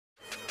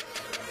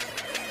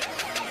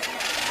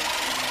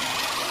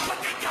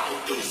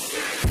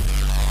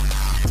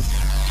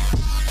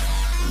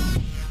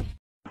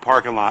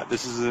Parking lot.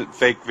 This isn't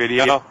fake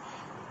video.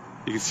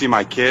 You can see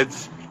my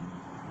kids.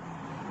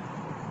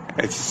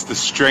 It's just the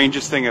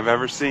strangest thing I've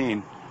ever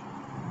seen.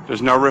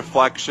 There's no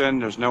reflection,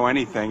 there's no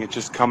anything, it's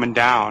just coming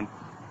down.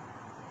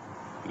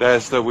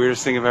 That's the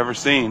weirdest thing I've ever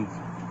seen.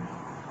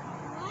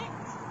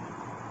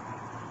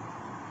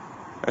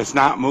 It's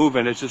not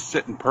moving, it's just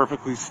sitting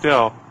perfectly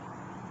still,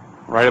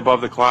 right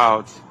above the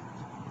clouds.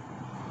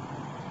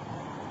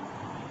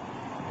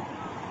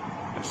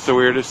 It's the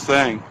weirdest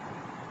thing.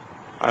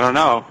 I don't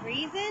know.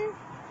 Reason?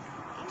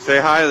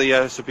 Say hi,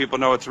 Leah, so people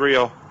know it's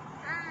real.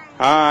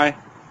 Hi.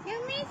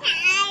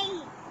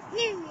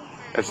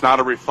 It's not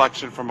a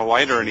reflection from a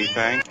light or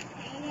anything.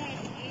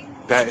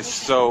 That is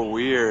so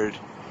weird.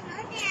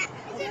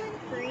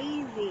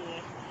 Crazy.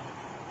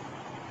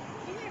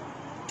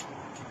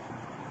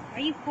 Are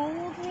you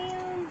cold,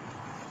 man?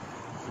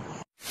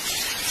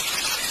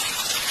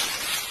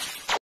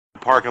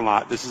 Parking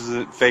lot. This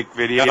isn't fake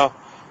video.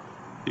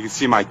 You can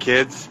see my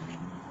kids.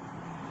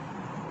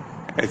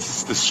 It's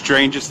just the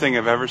strangest thing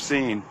I've ever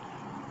seen.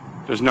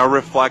 There's no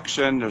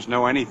reflection, there's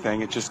no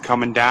anything, it's just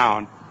coming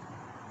down.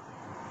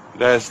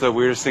 That's the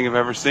weirdest thing I've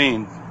ever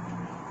seen.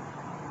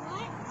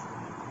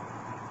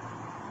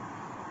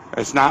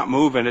 It's not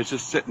moving, it's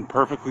just sitting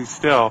perfectly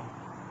still,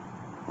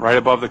 right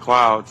above the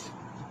clouds.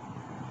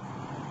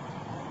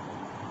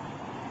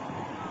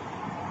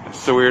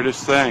 It's the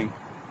weirdest thing.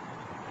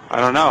 I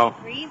don't know.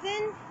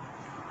 Reason?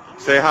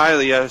 Say hi,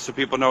 Leah, so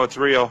people know it's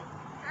real.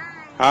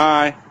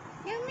 Hi.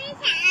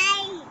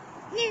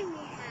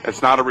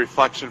 It's not a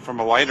reflection from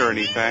a light or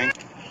anything.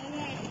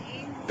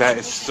 That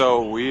is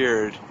so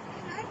weird.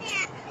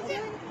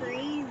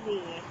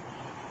 Crazy.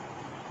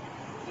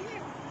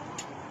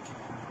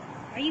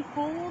 Are you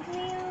cold,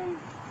 man?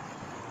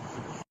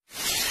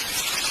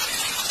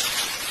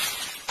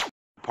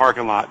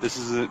 Parking lot. This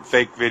isn't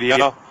fake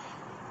video.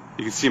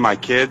 You can see my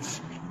kids.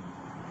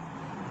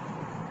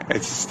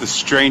 It's just the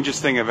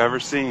strangest thing I've ever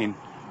seen.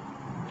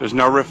 There's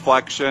no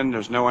reflection,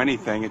 there's no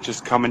anything, it's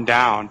just coming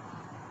down.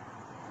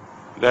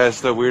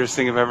 That's the weirdest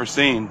thing I've ever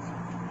seen.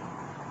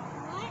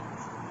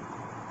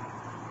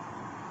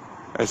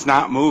 It's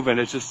not moving,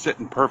 it's just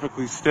sitting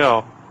perfectly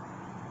still,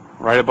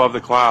 right above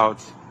the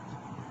clouds.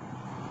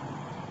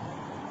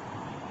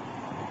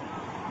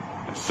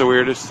 It's the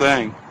weirdest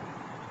thing.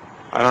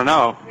 I don't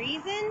know.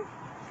 Reason?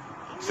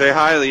 Say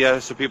hi, Leah,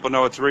 so people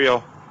know it's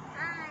real.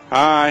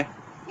 Hi.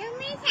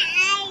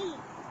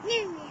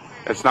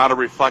 It's not a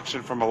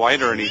reflection from a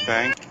light or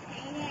anything.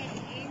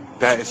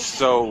 That is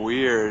so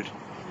weird.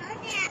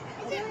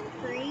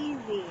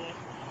 Crazy.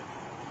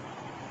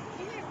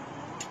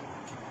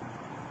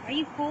 Are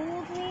you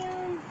cold,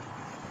 man?